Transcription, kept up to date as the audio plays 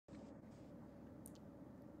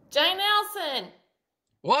Nelson.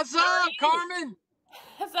 What's How are up, you? Carmen?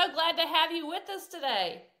 I'm so glad to have you with us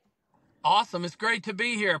today. Awesome. It's great to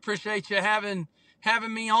be here. Appreciate you having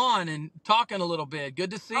me on and talking a little bit.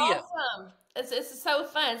 Good to see you. Awesome. It's so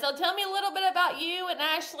fun. So tell me a little bit about you and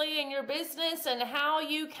Ashley and your business and how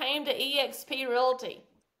you came to EXP Realty.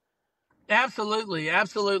 Absolutely,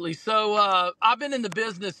 absolutely. So I've been in the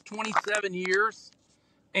business 27 years,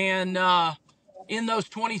 and in those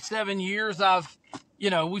 27 years,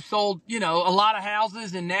 we've sold a lot of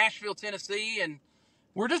houses in Nashville, Tennessee, and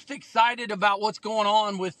we're just excited about what's going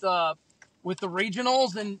on with the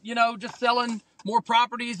regionals, and just selling more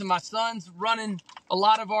properties. And my son's running a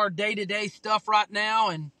lot of our day-to-day stuff right now,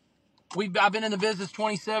 and I've been in the business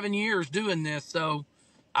 27 years doing this, so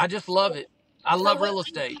I just love it. I So love what real made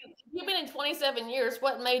estate. you've been in 27 years.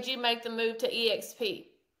 What made you make the move to EXP?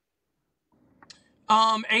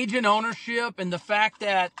 Agent ownership and the fact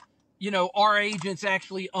that our agents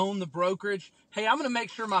actually own the brokerage. Hey, I'm going to make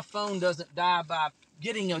sure my phone doesn't die by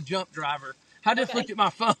getting a jump driver. I just Okay. looked at my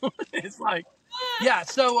phone. It's like, yeah.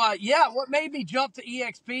 So what made me jump to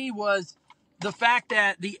EXP was the fact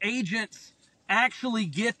that the agents actually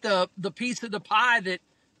get the piece of the pie that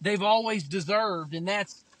they've always deserved, and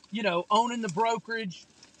that's owning the brokerage.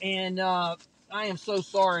 And I am so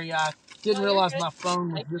sorry, I didn't No, you're realize good. my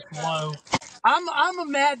phone was Take this your time. low. I'm a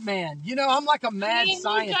madman. I'm like a I mad mean, you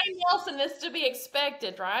scientist. Jay Nelson is to be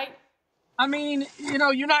expected, right? I mean,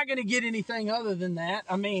 you're not going to get anything other than that.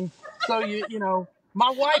 I mean, so my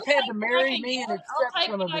wife I'll had to take what I marry can me and get. I'll accept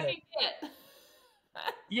take some what of I it. can get.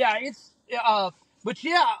 Yeah, but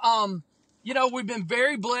yeah, we've been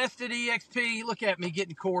very blessed at EXP. Look at me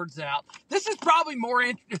getting cords out. This is probably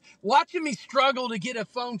watching me struggle to get a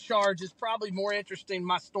phone charge is probably more interesting in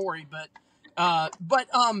my story,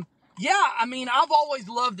 yeah, I mean, I've always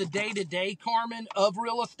loved the day to day, Carmen, of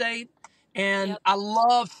real estate. And Yep. I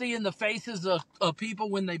love seeing the faces of people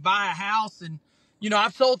when they buy a house. And,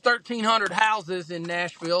 I've sold 1,300 houses in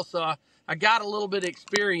Nashville, so I got a little bit of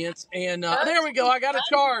experience. And there we go. I got a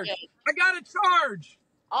charge. 1,300. I got a charge.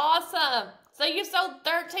 Awesome. So you sold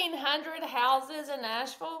 1,300 houses in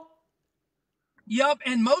Nashville? Yep.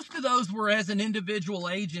 And most of those were as an individual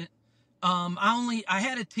agent. I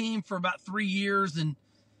had a team for about 3 years, and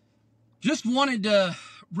just wanted to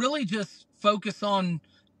really just focus on,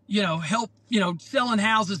 help, selling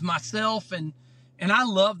houses myself. And I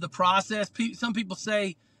love the process. Some people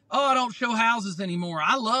say, oh, I don't show houses anymore.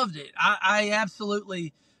 I loved it. I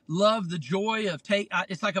absolutely love the joy of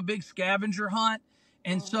it's like a big scavenger hunt.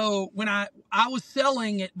 And Mhm. so when I was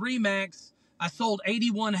selling at Remax, I sold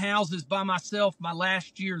 81 houses by myself my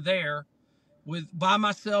last year there, by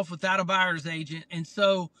myself without a buyer's agent. And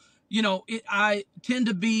so, I tend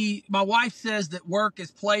to be, my wife says that work is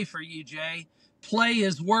play for you, Jay. Play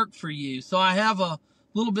is work for you. So I have a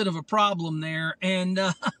little bit of a problem there. And,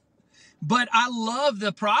 but I love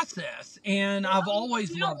the process, and I've If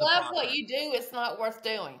always you don't loved the love what process. you do, it's not worth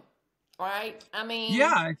doing, right?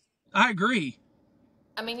 Yeah, I agree.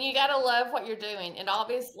 You got to love what you're doing, and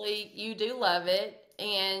obviously you do love it,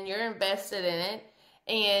 and you're invested in it,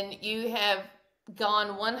 and you have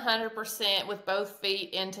gone 100% with both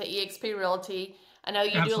feet into EXP Realty. I know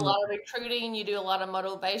you do a lot of Absolutely. recruiting, you do a lot of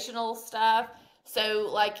motivational stuff. So,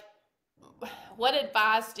 like, what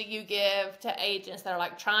advice do you give to agents that are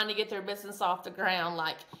like trying to get their business off the ground?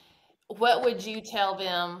 Like, what would you tell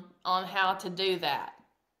them on how to do that?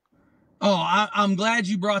 Oh, I'm glad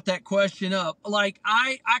you brought that question up. Like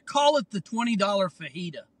I call it the $20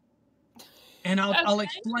 fajita, and I'll Okay.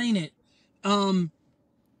 explain it. Um,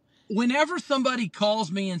 Whenever somebody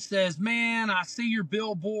calls me and says, man, I see your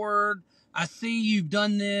billboard, I see you've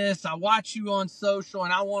done this, I watch you on social,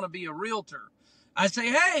 and I want to be a realtor, I say,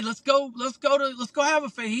 hey, let's go have a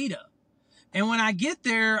fajita. And when I get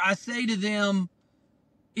there, I say to them,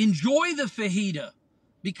 enjoy the fajita,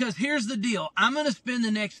 because here's the deal. I'm going to spend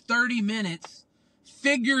the next 30 minutes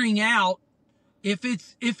figuring out if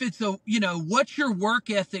it's a, what your work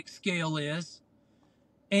ethic scale is,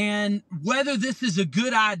 and whether this is a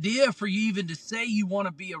good idea for you even to say you want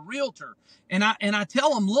to be a realtor. And I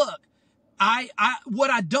tell them, look, I what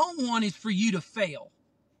I don't want is for you to fail.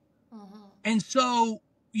 Mhm. And so,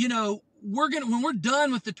 when we're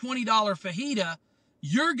done with the $20 fajita,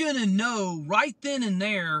 you're gonna know right then and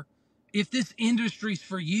there if this industry's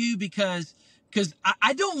for you, because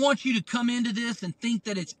I don't want you to come into this and think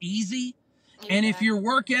that it's easy. And if your Exactly.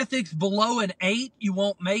 work ethic's below an 8, you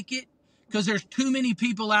won't make it, because there's too many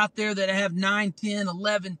people out there that have 9, 10,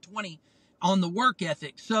 11, 20 on the work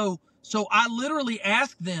ethic. So I literally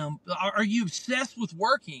ask them, are you obsessed with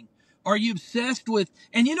working? Are you obsessed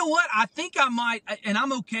and you know what? I think I might, and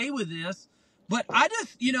I'm okay with this, but I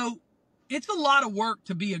just, it's a lot of work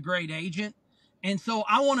to be a great agent. And so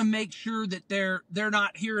I want to make sure that they're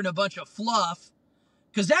not hearing a bunch of fluff,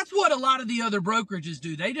 because that's what a lot of the other brokerages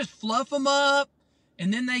do. They just fluff them up,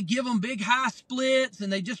 and then they give them big high splits,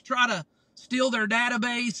 and they just try to steal their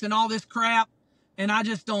database and all this crap. And I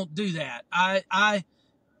just don't do that. I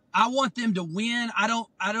want them to win. I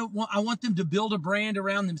want them to build a brand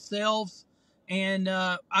around themselves. And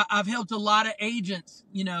I've helped a lot of agents,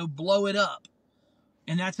 blow it up.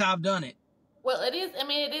 And that's how I've done it. Well, it is. I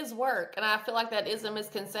mean, it is work, and I feel like that is a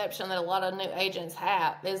misconception that a lot of new agents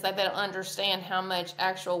have, is that they don't understand how much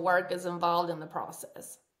actual work is involved in the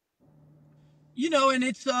process. And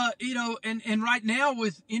it's and right now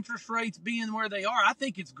with interest rates being where they are, I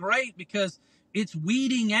think it's great because it's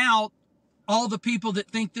weeding out all the people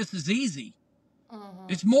that think this is easy. Mm-hmm.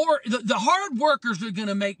 It's more, the hard workers are going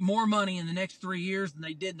to make more money in the next 3 years than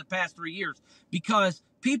they did in the past 3 years, because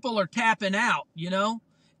people are tapping out,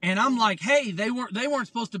 and I'm like, hey, they weren't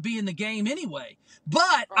supposed to be in the game anyway.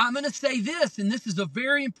 But I'm going to say this, and this is a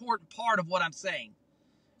very important part of what I'm saying.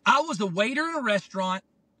 I was a waiter in a restaurant.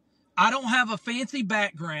 I don't have a fancy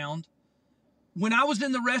background. When I was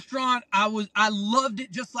in the restaurant, I loved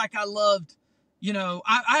it just like I loved,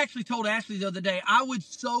 I actually told Ashley the other day, I would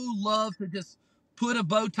so love to just put a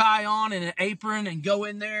bow tie on and an apron and go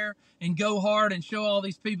in there and go hard and show all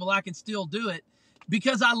these people I can still do it,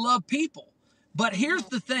 because I love people. But here's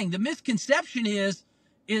the thing. The misconception is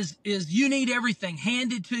you need everything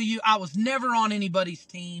handed to you. I was never on anybody's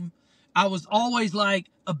team. I was always like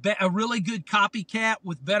a really good copycat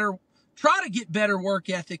with try to get better work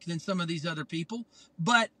ethic than some of these other people.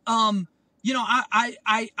 But, I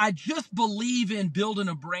just believe in building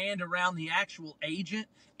a brand around the actual agent.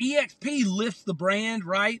 EXP lifts the brand,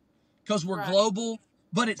 right? Because we're global,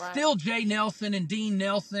 but it's still Jay Nelson and Dean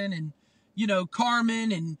Nelson and,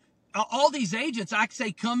 Carmen and all these agents. I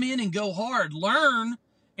say, come in and go hard, learn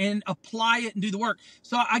and apply it and do the work.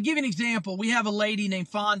 So I give you an example. We have a lady named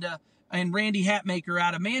Fonda and Randy Hatmaker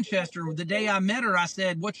out of Manchester. The day I met her, I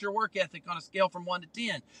said, what's your work ethic on a scale from 1 to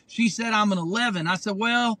 10? She said, I'm an 11. I said,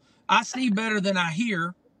 well, I see better than I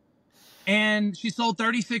hear. And she sold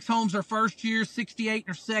 36 homes her first year, 68 in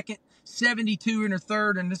her second, 72 in her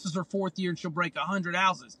third, and this is her fourth year, and she'll break 100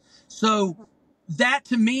 houses. So that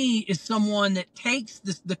to me is someone that takes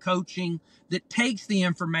the coaching, that takes the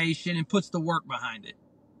information and puts the work behind it.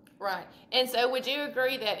 Right. And so would you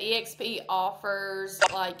agree that EXP offers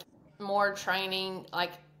like more training,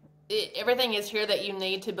 like everything is here that you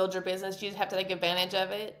need to build your business? You just have to take advantage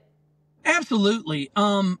of it? Absolutely.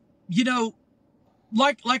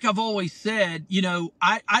 Like I've always said,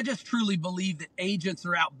 I just truly believe that agents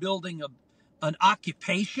are out building an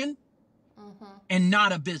occupation and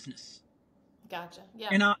not a business. Gotcha.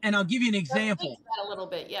 Yeah. And I'll give you an example. That a little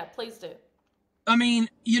bit. Yeah, please do. I mean,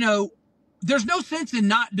 there's no sense in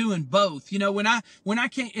not doing both. When I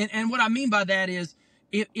can't, and what I mean by that is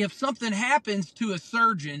if something happens to a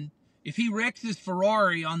surgeon, if he wrecks his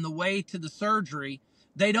Ferrari on the way to the surgery,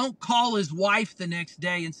 they don't call his wife the next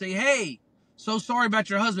day and say, hey, so sorry about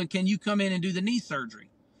your husband. Can you come in and do the knee surgery?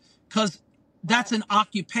 Because that's an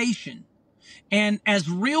occupation. And as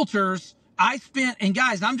realtors, and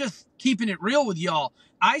guys, I'm just keeping it real with y'all.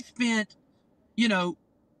 I spent,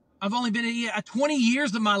 I've only been 20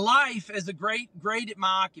 years of my life as a great at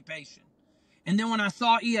my occupation. And then when I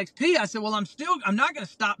saw EXP, I said, well, I'm not going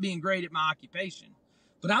to stop being great at my occupation,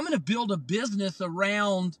 but I'm going to build a business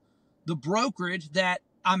around the brokerage that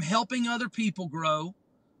I'm helping other people grow.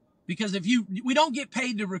 Because we don't get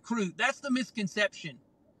paid to recruit. That's the misconception.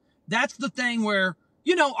 That's the thing where,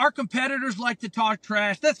 our competitors like to talk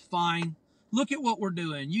trash. That's fine. Look at what we're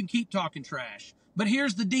doing. You can keep talking trash. But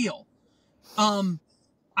here's the deal.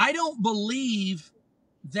 I don't believe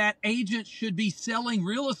that agents should be selling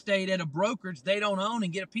real estate at a brokerage they don't own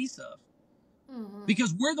and get a piece of. Mm-hmm.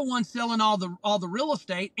 Because we're the ones selling all the real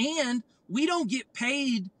estate, and we don't get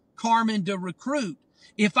paid, Carmen, to recruit.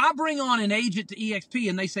 If I bring on an agent to EXP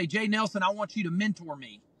and they say, Jay Nelson, I want you to mentor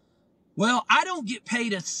me. Well, I don't get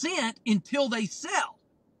paid a cent until they sell.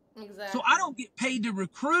 Exactly. So I don't get paid to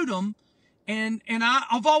recruit them. And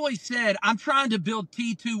I've always said, I'm trying to build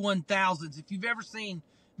T2-1000s. If you've ever seen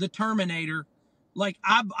the Terminator, like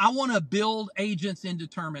I want to build agents into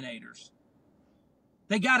Terminators.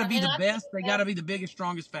 They got to be the best. They got to be the biggest,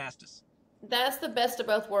 strongest, fastest. That's the best of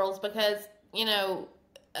both worlds because,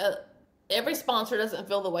 every sponsor doesn't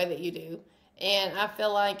feel the way that you do. And I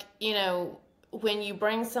feel like, when you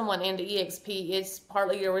bring someone into EXP, it's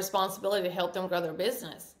partly your responsibility to help them grow their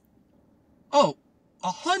business. Oh,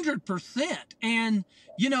 100%. And,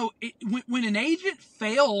 when an agent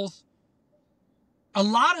fails, a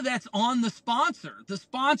lot of that's on the sponsor. The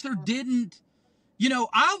sponsor didn't,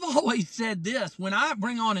 I've always said this when I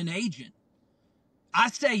bring on an agent, I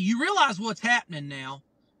say, you realize what's happening now?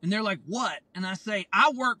 And they're like, what? And I say,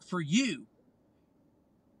 I work for you.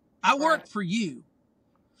 I Right. work for you.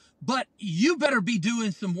 But you better be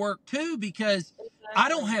doing some work too, because I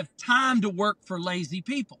don't Exactly. have time to work for lazy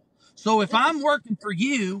people. So if I'm working for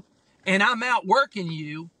you and I'm out working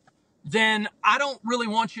you, then I don't really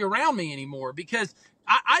want you around me anymore, because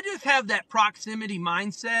I just have that proximity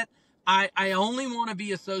mindset. I only want to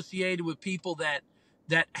be associated with people that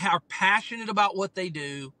are passionate about what they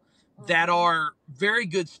do, that Hmm. are very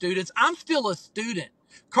good students. I'm still a student.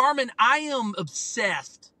 Carmen, I am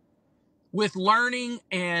obsessed with learning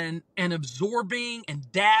and absorbing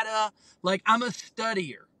and data. Like, I'm a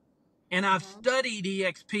studier, and I've Hmm. studied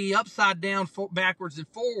EXP upside down, backwards and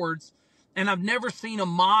forwards, and I've never seen a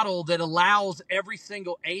model that allows every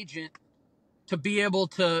single agent to be able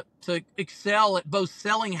to excel at both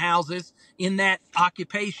selling houses in that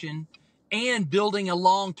occupation and building a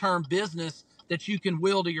long-term business that you can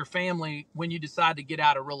will to your family when you decide to get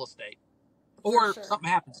out of real estate For or sure. something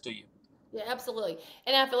happens to you. Yeah, absolutely.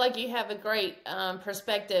 And I feel like you have a great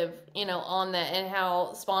perspective, on that and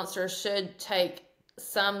how sponsors should take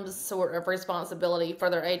some sort of responsibility for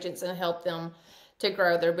their agents and help them to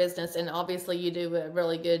grow their business. And obviously, you do a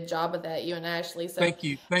really good job of that, you and Ashley. So, Thank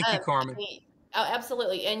you, I Carmen. mean, oh,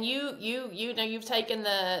 absolutely. And you've taken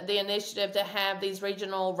the initiative to have these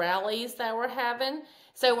regional rallies that we're having.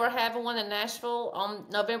 So we're having one in Nashville on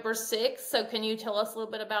November 6th. So can you tell us a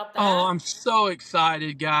little bit about Oh, that? I'm so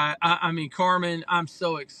excited, guy. I mean, Carmen, I'm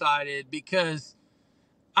so excited because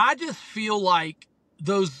I just feel like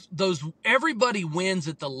those everybody wins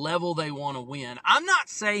at the level they want to win. I'm not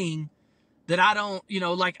saying that I don't,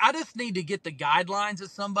 like, I just need to get the guidelines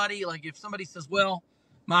of somebody. Like, if somebody says, well,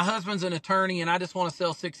 my husband's an attorney and I just want to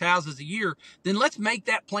sell 6 houses a year, then let's make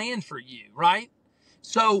that plan for you, right?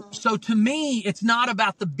 So Hmm. so to me, it's not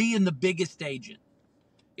about the being the biggest agent.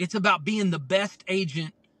 It's about being the best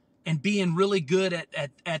agent and being really good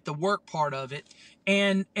at the work part of it.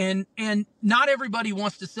 And not everybody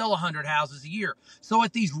wants to sell 100 houses a year. So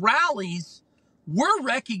at these rallies, we're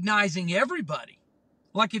recognizing everybody.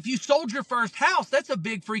 Like, if you sold your first house, that's a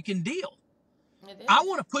big freaking deal. It I is.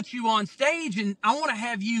 want to put you on stage and I want to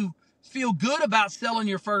have you feel good about selling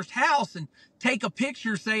your first house and take a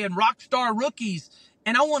picture saying Rockstar Rookies.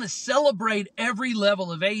 And I want to celebrate every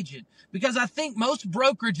level of agent, because I think most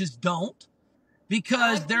brokerages don't, I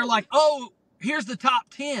because they're agree. like, oh, here's the top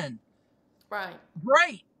 10. Right.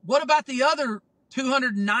 Great. What about the other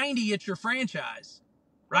 290 at your franchise?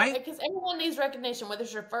 Right. Right? Because everyone needs recognition, whether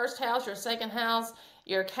it's your first house, your second house,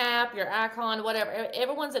 your cap, your icon, whatever.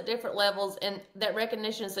 Everyone's at different levels, and that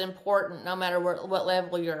recognition is important no matter what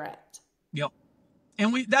level you're at. Yep.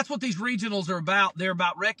 And that's what these regionals are about. They're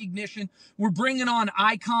about recognition. We're bringing on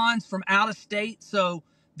icons from out of state. So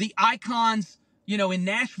the icons, in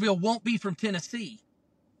Nashville won't be from Tennessee.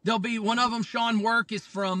 There'll be one of them. Sean Work is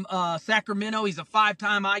from Sacramento. He's a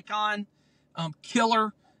 5-time icon,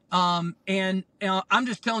 killer. And I'm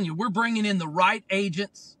just telling you, we're bringing in the right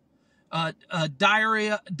agents.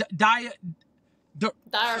 Diarrhea, Diarrhea.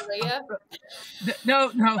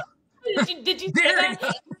 no, no, Did you say Daria.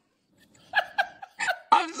 that?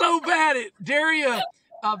 I'm so bad at Daria.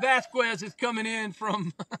 Vasquez is coming in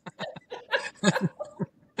from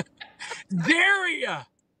Daria.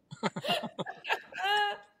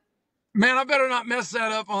 Man, I better not mess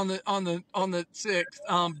that up on the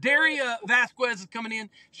 6th. Daria Vasquez is coming in.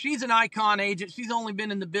 She's an icon agent. She's only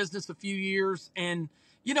been in the business a few years, and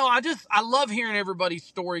I love hearing everybody's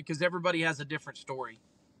story, because everybody has a different story.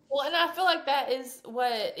 Well, and I feel like that is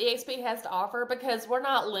what EXP has to offer, because we're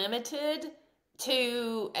not limited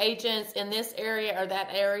to agents in this area or that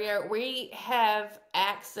area. We have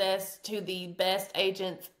access to the best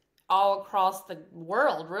agents all across the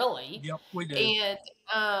world, really. Yep, we do.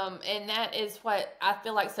 And that is what I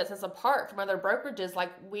feel like sets us apart from other brokerages.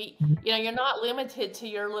 Like, you're not limited to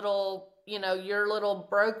your little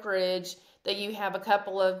brokerage that you have a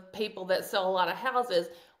couple of people that sell a lot of houses.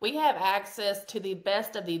 We have access to the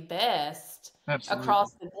best of the best Absolutely.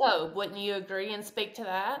 across the globe. Wouldn't you agree and speak to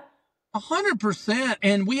that? 100%.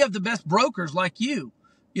 And we have the best brokers like you.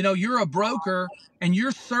 You're a broker and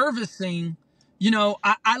you're servicing.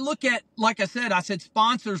 I look at, like I said,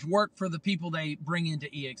 sponsors work for the people they bring into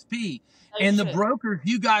EXP, They and the should. brokers,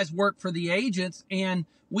 you guys work for the agents, and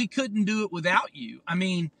we couldn't do it without you. I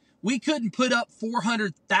mean, we couldn't put up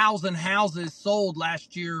 400,000 houses sold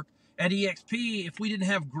last year at EXP if we didn't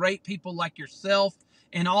have great people like yourself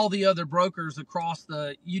and all the other brokers across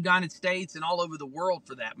the United States and all over the world,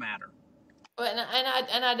 for that matter. Well,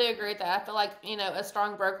 and I do agree with that. I feel like, a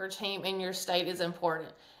strong broker team in your state is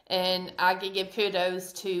important, and I could give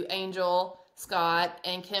kudos to Angel Scott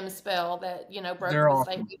and Kim Spell that broker They're the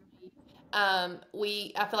state. awesome.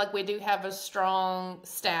 I feel like we do have a strong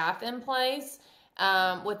staff in place,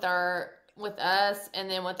 with us, and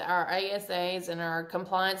then with our ASAs and our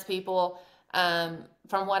compliance people.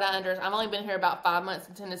 From what I understand, I've only been here about 5 months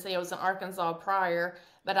in Tennessee. I was in Arkansas prior,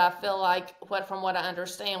 but I feel like, from what I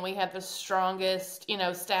understand, we have the strongest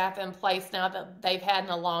staff in place now that they've had in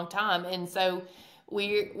a long time, and so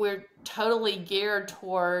we're totally geared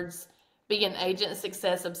towards being agent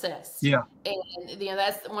success obsessed. Yeah. And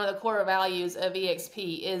that's one of the core values of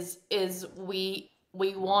EXP is we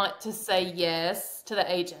want to say yes to the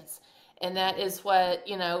agents. And that is what,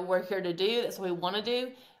 we're here to do. That's what we want to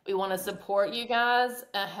do. We want to support you guys,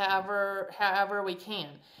 however we can.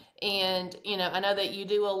 And I know that you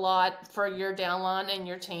do a lot for your downline and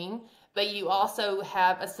your team, but you also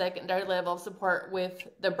have a secondary level of support with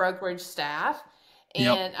the brokerage staff.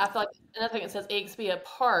 Yep. And I feel like another thing that sets EXP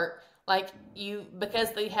apart, like,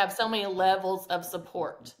 because they have so many levels of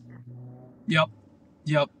support. Yep.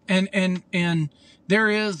 Yep. And there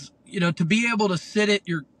is, to be able to sit at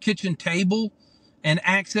your kitchen table and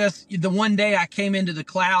access. The one day I came into the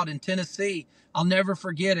cloud in Tennessee, I'll never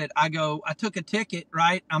forget it. I took a ticket,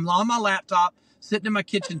 right? I'm on my laptop, sitting at my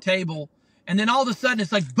kitchen table, and then all of a sudden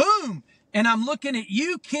it's like boom, and I'm looking at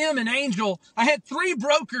you, Kim, and Angel. I had 3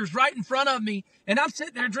 brokers right in front of me, and I'm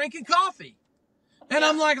sitting there drinking coffee. And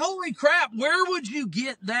I'm like, holy crap, where would you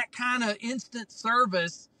get that kind of instant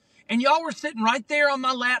service? And y'all were sitting right there on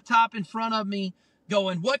my laptop in front of me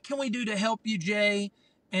going, what can we do to help you, Jay?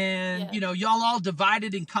 And, y'all all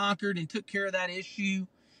divided and conquered and took care of that issue.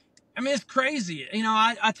 I mean, it's crazy.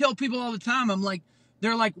 I tell people all the time,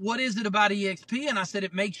 they're like, what is it about EXP? And I said,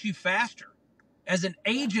 it makes you faster. As an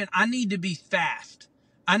agent, I need to be fast.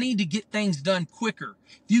 I need to get things done quicker.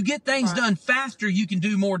 If you get things done faster, you can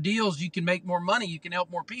do more deals, you can make more money, you can help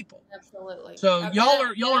more people. Absolutely. So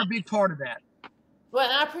y'all are a big part of that. Well,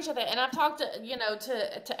 and I appreciate that. And I've talked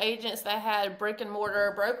to agents that had brick and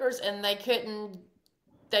mortar brokers, and they couldn't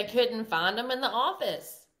find them in the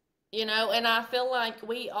office. And I feel like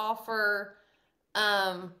we offer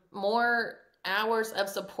more hours of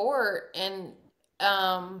support, and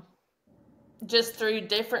just through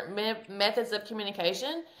different methods of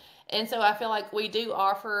communication. And so I feel like we do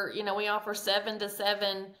offer, we offer 7 to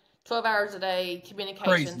 7, 12 hours a day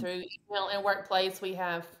communication through email and workplace. We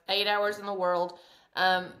have 8 hours in the world.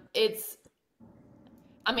 I'm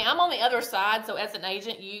on the other side, so as an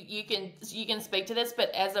agent, you can speak to this,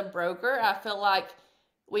 but as a broker, I feel like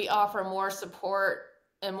we offer more support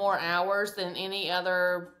and more hours than any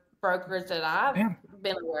other brokerage that I've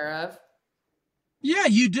been aware of. Yeah,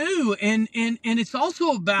 you do. And it's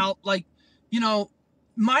also about, like,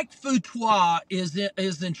 Mike Foutois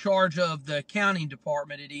is in charge of the accounting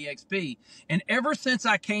department at EXP. And ever since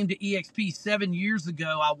I came to EXP 7 years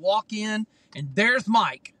ago, I walk in and there's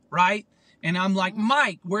Mike, right? And I'm like,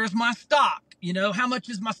 Mike, where's my stock? How much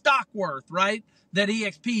is my stock worth, right? That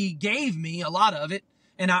EXP gave me a lot of it,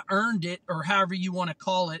 and I earned it, or however you want to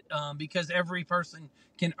call it, because every person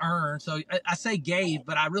can earn. So I say gave,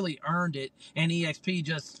 but I really earned it, and EXP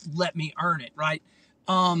just let me earn it, right?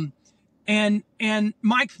 And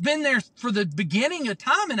Mike's been there for the beginning of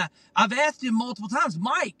time, and I've asked him multiple times,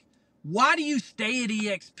 Mike, why do you stay at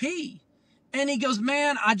EXP? And he goes,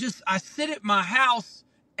 man, I sit at my house,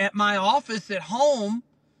 at my office at home,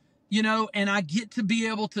 and I get to be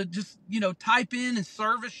able to just, type in and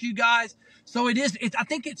service you guys. So I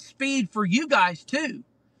think it's speed for you guys too,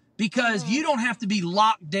 because you don't have to be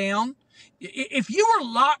locked down. If you were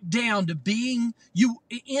locked down to being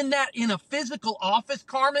in a physical office,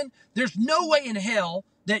 Carmen, there's no way in hell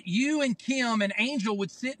that you and Kim and Angel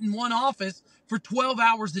would sit in one office for 12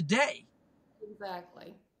 hours a day.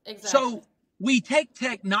 Exactly. So we take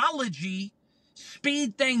technology,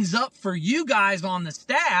 speed things up for you guys on the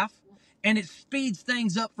staff, and it speeds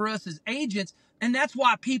things up for us as agents. And that's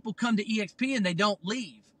why people come to EXP and they don't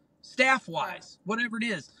leave, staff-wise, whatever it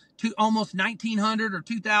is, to almost 1,900 or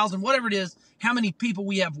 2,000, whatever it is, how many people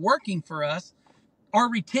we have working for us.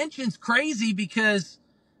 Our retention's crazy, because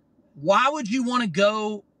why would you want to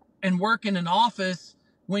go and work in an office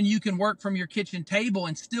when you can work from your kitchen table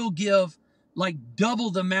and still give like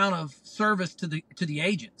double the amount of service to the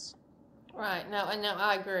agents? Right. No,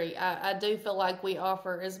 I agree. I do feel like we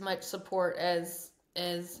offer as much support as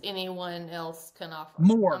anyone else can offer.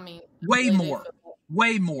 More. Way really more.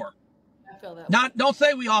 Way more. I feel that way. Don't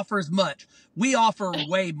say we offer as much. We offer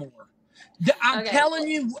way more. I'm telling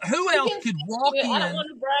you, who else could walk in? I don't want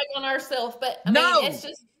to brag on ourselves, but no, it's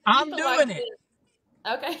just You I'm feel like doing it.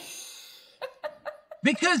 okay.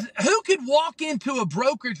 Because who could walk into a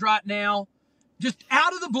brokerage right now just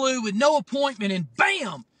out of the blue with no appointment and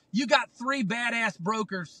bam, you got three badass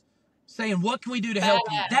brokers saying, what can we do to help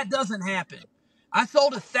you? Badass. That doesn't happen. I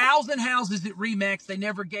sold 1,000 houses at Remax. They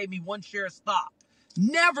never gave me one share of stock.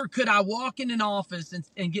 Never could I walk in an office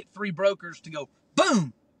and get three brokers to go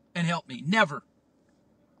boom and help me. Never.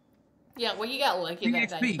 Yeah, well, you got lucky that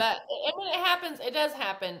day, EXP. but I mean, it happens. It does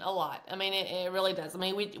happen a lot. I mean, it really does. I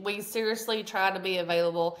mean, we seriously try to be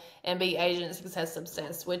available and be agent success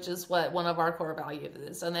obsessed, which is what one of our core values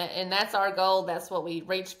is, and that's our goal. That's what we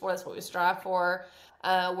reach for. That's what we strive for.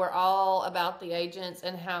 We're all about the agents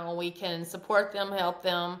and how we can support them, help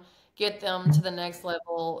them, get them to the next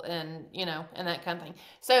level, and and that kind of thing.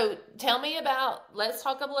 So, tell me about. Let's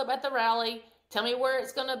talk a little about the rally. Tell me where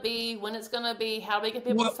it's going to be, when it's going to be, how we get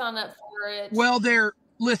people Well, to sign up for it. Well,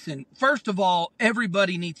 listen, first of all,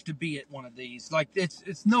 everybody needs to be at one of these. Like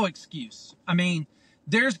it's no excuse. I mean,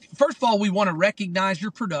 there's first of all, we want to recognize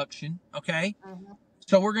your production, okay? Mhm.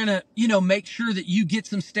 So we're going to, make sure that you get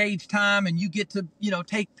some stage time and you get to,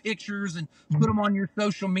 take pictures and put them on your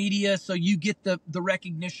social media so you get the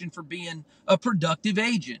recognition for being a productive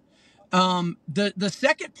agent. The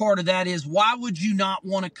second part of that is why would you not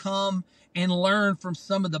want to come and learn from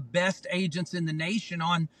some of the best agents in the nation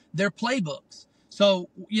on their playbooks? So,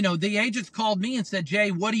 the agents called me and said,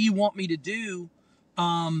 Jay, what do you want me to do?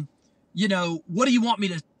 What do you want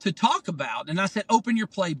me to talk about? And I said, open your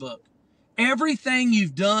playbook. Everything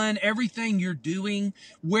you've done, everything you're doing,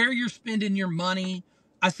 where you're spending your money.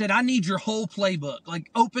 I said, I need your whole playbook. Like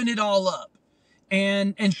open it all up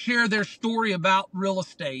and share their story about real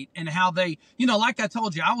estate and how they, like I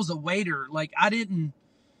told you, I was a waiter. Like I didn't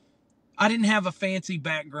have a fancy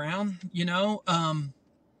background,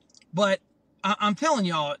 but I'm telling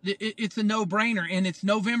y'all, it's a no-brainer, and it's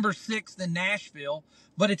November 6th in Nashville,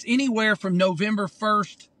 but it's anywhere from November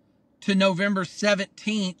 1st to November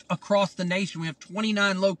 17th across the nation. We have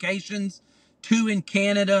 29 locations, 2 in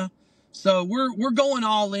Canada. So we're going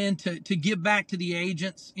all in to give back to the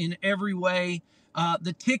agents in every way.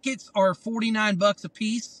 The tickets are $49 a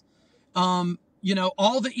piece. All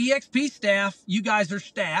the EXP staff, you guys are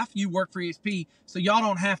staff, you work for EXP, so y'all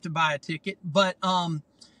don't have to buy a ticket, but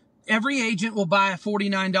every agent will buy a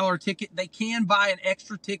 $49 ticket. They can buy an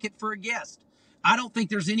extra ticket for a guest. I don't think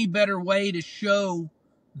there's any better way to show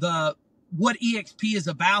what EXP is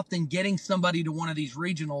about than getting somebody to one of these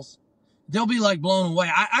regionals. They'll be like blown away.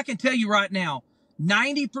 I can tell you right now,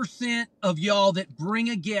 90% of y'all that bring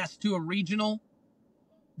a guest to a regional,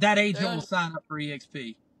 that agent will sign up for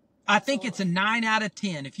EXP. I think it's a 9 out of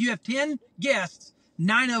 10. If you have 10 guests,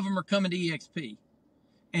 9 of them are coming to EXP.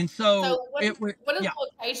 And so So what it is would, what is yeah.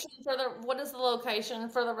 the location for the what is the location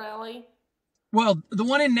for the rally? Well, the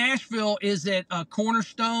one in Nashville is at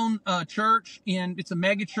Cornerstone Church, and it's a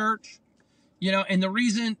mega church.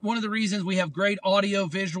 And one of the reasons we have great audio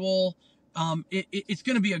visual, it's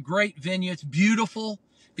going to be a great venue. It's beautiful.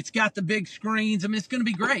 It's got the big screens. I mean, it's going to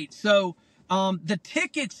be great. So, the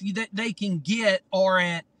tickets that they can get are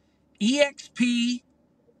at EXP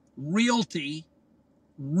Realty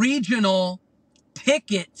Regional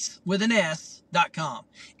Tickets with an S.com.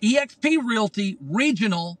 EXP Realty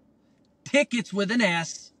Regional Tickets with an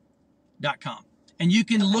S.com. And you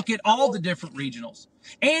can Okay, look at all the different regionals.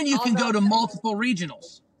 And you I'll can go drop to that. multiple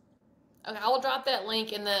regionals. Okay, I will drop that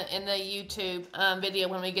link in the YouTube video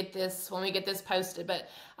when we get this posted. But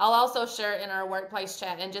I'll also share it in our workplace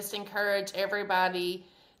chat and just encourage everybody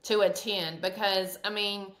to attend because I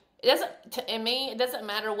mean it doesn't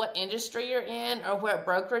matter what industry you're in or what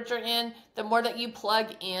brokerage you're in. The more that you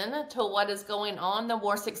plug in to what is going on, the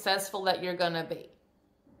more successful that you're gonna be.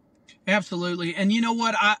 Absolutely. And you know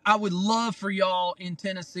what? I would love for y'all in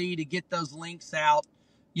Tennessee to get those links out,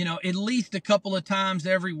 at least a couple of times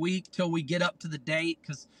every week till we get up to the date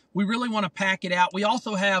because we really want to pack it out. We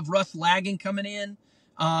also have Russ Lagging coming in,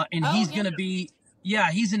 and Oh he's yeah. going to be, yeah,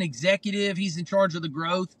 he's an executive. He's in charge of the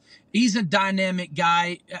growth. He's a dynamic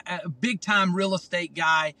guy, a big time real estate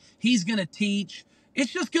guy. He's going to teach.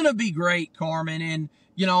 It's just going to be great, Carmen. And,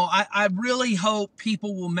 I really hope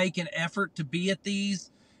people will make an effort to be at these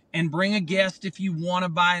and bring a guest if you want to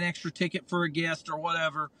buy an extra ticket for a guest or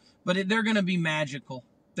whatever. But they're going to be magical.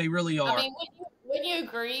 They really I are. mean, would you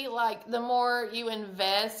agree? Like, the more you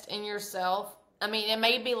invest in yourself, I mean, it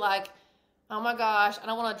may be like, oh my gosh, I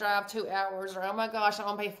don't want to drive 2 hours, or oh my gosh, I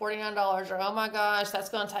want to pay $49, or oh my gosh, that's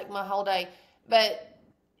going to take my whole day. But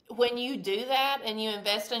when you do that and you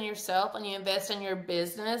invest in yourself and you invest in your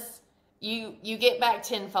business, you get back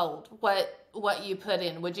tenfold what you put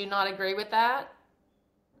in. Would you not agree with that?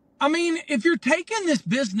 I mean, if you're taking this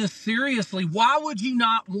business seriously, why would you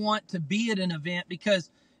not want to be at an event?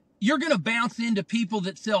 Because you're going to bounce into people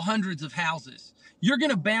that sell hundreds of houses. You're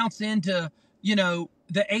going to bounce into,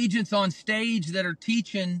 the agents on stage that are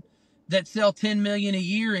teaching that sell 10 million a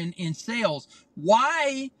year in sales.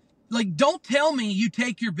 Why? Like, don't tell me you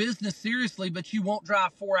take your business seriously, but you won't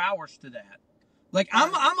drive 4 hours to that. Like,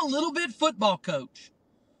 Right. I'm a little bit football coach.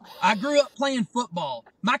 I grew up playing football.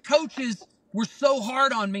 My coaches were so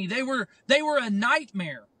hard on me. They were a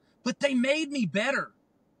nightmare, but they made me better.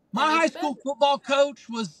 That My made high you better. school football coach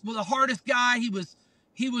was the hardest guy. He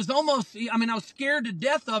was almost, I mean, I was scared to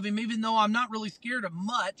death of him, even though I'm not really scared of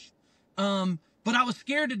much. But I was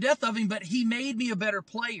scared to death of him, but he made me a better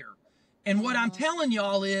player. And what I'm Mm-hmm. telling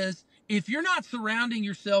y'all is, if you're not surrounding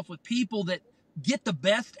yourself with people that get the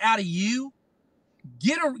best out of you,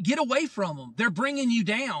 get away from them. They're bringing you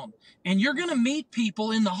down. And you're going to meet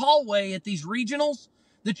people in the hallway at these regionals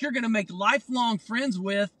that you're going to make lifelong friends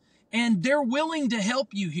with, and they're willing to help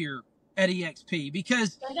you here at EXP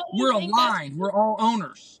because And don't you we're think that's aligned. We're all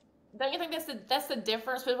owners. don't you think that's the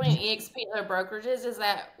difference between EXP and other brokerages is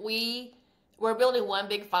that we're building one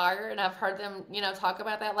big fire, and I've heard them talk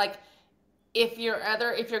about that. Like if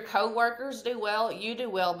your coworkers do well, you do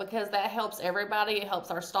well because that helps everybody. It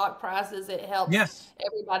helps our stock prices. It helps Yes,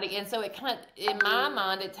 everybody, and so it kind of, in my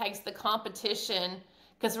mind, it takes the competition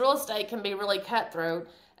because real estate can be really cutthroat,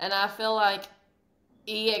 and I feel like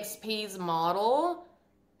EXP's model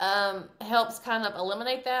helps kind of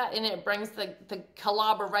eliminate that, and it brings the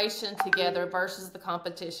collaboration together versus the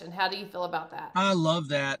competition. How do you feel about that? I love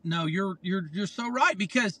that. No, you're so right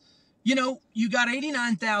because you got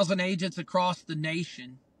 89,000 agents across the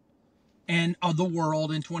nation and of the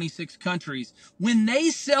world in 26 countries. When they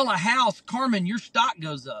sell a house, Carmen, your stock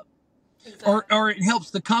goes up. Or Exactly. it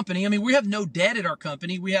helps the company. I mean, we have no debt at our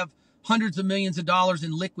company. We have hundreds of millions of dollars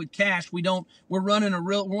in liquid cash. We're running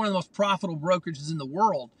we're one of the most profitable brokerages in the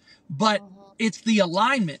world. But Hmm. it's the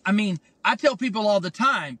alignment. I mean, I tell people all the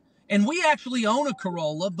time, and we actually own a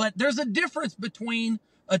Corolla, but there's a difference between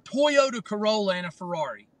a Toyota Corolla and a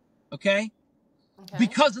Ferrari. Okay? Okay.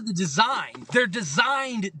 Because of the design. They're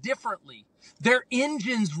designed differently. Their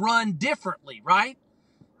engines run differently, right?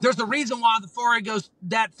 There's a Hmm. reason why the Ferrari goes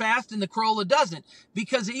that fast and the Corolla doesn't.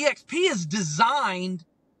 Because EXP is designed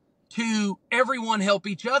to everyone help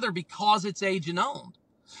each other because it's agent owned.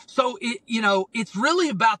 So it's really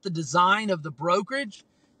about the design of the brokerage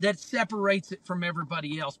that separates it from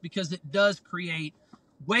everybody else because it does create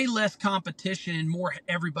way less competition and more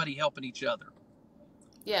everybody helping each other.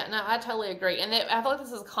 Yeah, no, I totally agree. And I feel like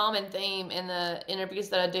this is a common theme in the interviews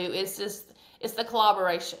that I do. It's the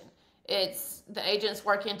collaboration. It's the agents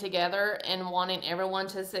working together and wanting everyone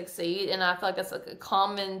to succeed. And I feel like that's a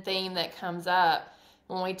common theme that comes up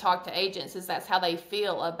when we talk to agents is that's how they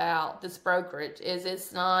feel about this brokerage. Is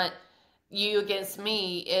it's not you against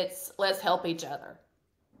me, it's let's help each other.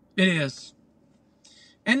 It is.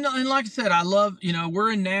 And like I said, I love,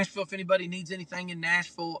 we're in Nashville. If anybody needs anything in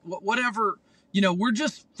Nashville, whatever, we're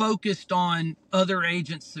just focused on other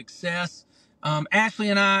agents' success. Ashley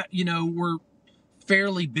and I, we're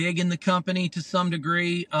fairly big in the company to some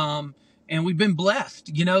degree. And we've been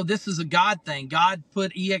blessed. This is a God thing. God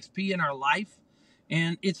put EXP in our life,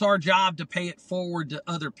 and it's our job to pay it forward to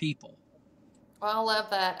other people. Well, I love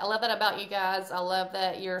that. I love that about you guys. I love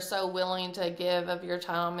that you're so willing to give of your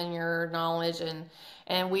time and your knowledge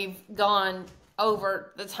and we've gone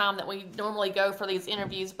over the time that we normally go for these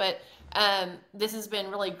interviews, but this has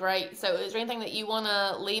been really great. So, is there anything that you want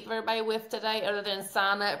to leave everybody with today other than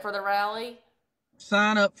sign up for the rally?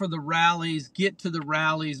 Sign up for the rallies, get to the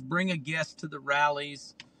rallies, bring a guest to the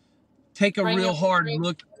rallies, take a Bring your real hard bring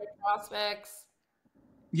look. your prospects.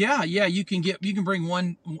 Yeah, yeah, you can bring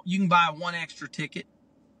one, you can buy one extra ticket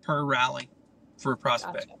per rally for a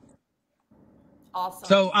prospect. Gotcha. Awesome.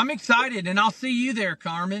 So I'm excited, and I'll see you there,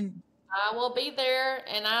 Carmen. I will be there,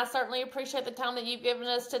 and I certainly appreciate the time that you've given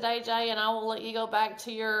us today, Jay. And I will let you go back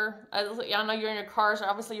to your. I know you're in your car, so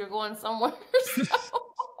obviously you're going somewhere. So.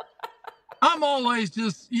 I'm always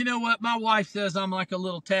just, you know what? My wife says I'm like a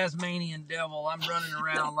little Tasmanian devil. I'm running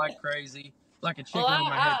around like crazy, like a Well, chicken with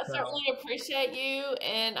my head I cut off. certainly appreciate you,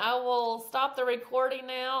 and I will stop the recording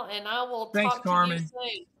now, and I will Thanks, talk to you Carmen.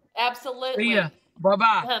 soon. See ya. Absolutely. Bye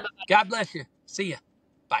bye. God bless you. See ya.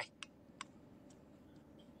 Bye.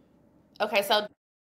 Okay, so